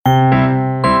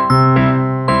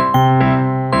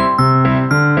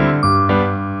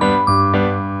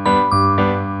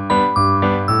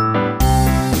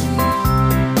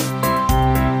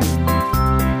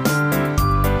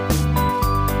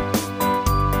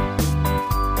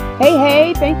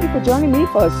Hey, thank you for joining me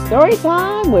for Story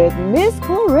Time with Miss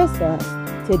Clarissa.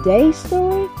 Today's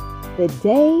story, The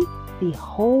Day the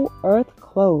Whole Earth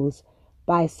Closed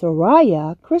by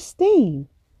Soraya Christine.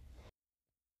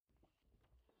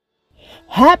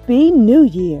 Happy New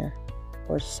Year,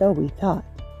 or so we thought,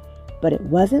 but it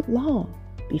wasn't long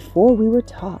before we were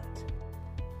taught.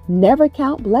 Never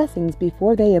count blessings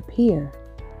before they appear,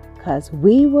 'cause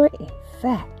we were in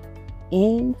fact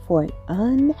in for an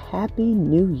unhappy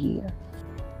new year.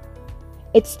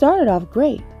 It started off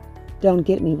great, don't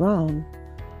get me wrong.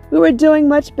 We were doing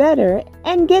much better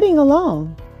and getting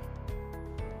along.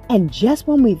 And just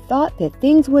when we thought that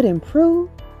things would improve,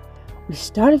 we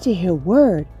started to hear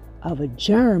word of a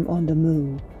germ on the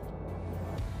move.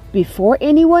 Before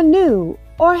anyone knew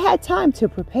or had time to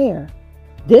prepare,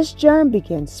 this germ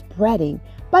began spreading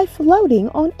by floating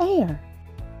on air.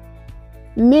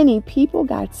 Many people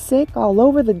got sick all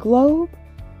over the globe.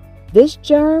 This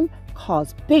germ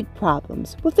caused big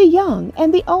problems with the young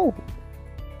and the old.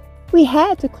 We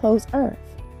had to close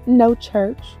Earth. No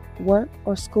church, work,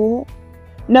 or school.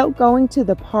 No going to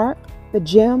the park, the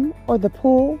gym, or the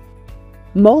pool.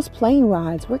 Most plane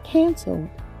rides were canceled.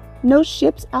 No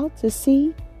ships out to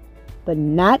sea. But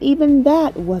not even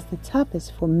that was the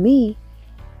toughest for me.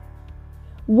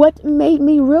 What made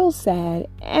me real sad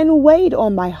and weighed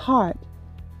on my heart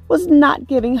was not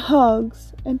giving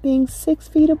hugs and being 6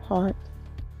 feet apart.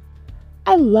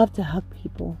 I love to hug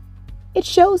people. It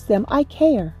shows them I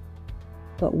care.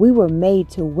 But we were made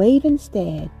to wave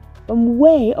instead from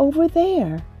way over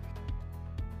there.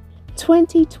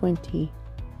 2020,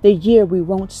 the year we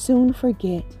won't soon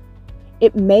forget.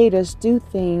 It made us do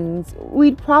things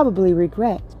we'd probably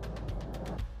regret.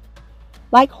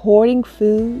 Like hoarding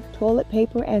food, toilet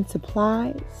paper, and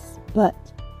supplies. But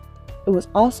it was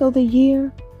also the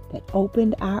year that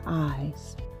opened our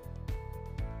eyes.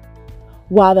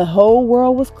 While the whole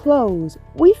world was closed,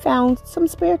 we found some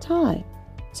spare time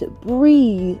to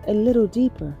breathe a little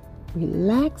deeper,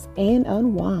 relax, and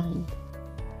unwind.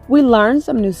 We learned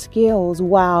some new skills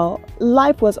while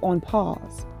life was on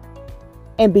pause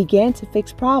and began to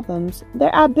fix problems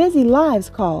that our busy lives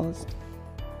caused.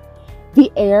 The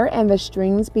air and the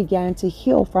streams began to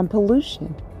heal from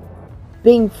pollution.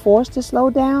 Being forced to slow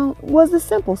down was the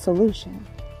simple solution.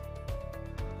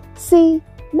 See,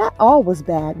 not all was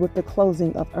bad with the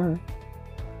closing of Earth.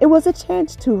 It was a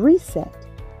chance to reset,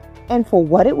 and for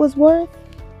what it was worth,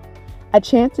 a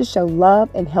chance to show love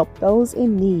and help those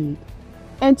in need,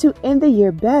 and to end the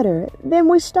year better than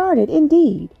we started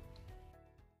indeed.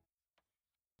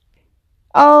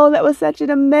 Oh, that was such an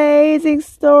amazing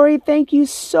story. Thank you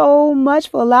so much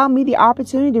for allowing me the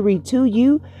opportunity to read to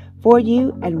you, for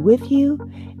you, and with you.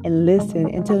 And listen,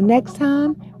 until next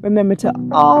time, remember to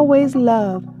always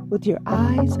love with your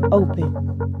eyes open.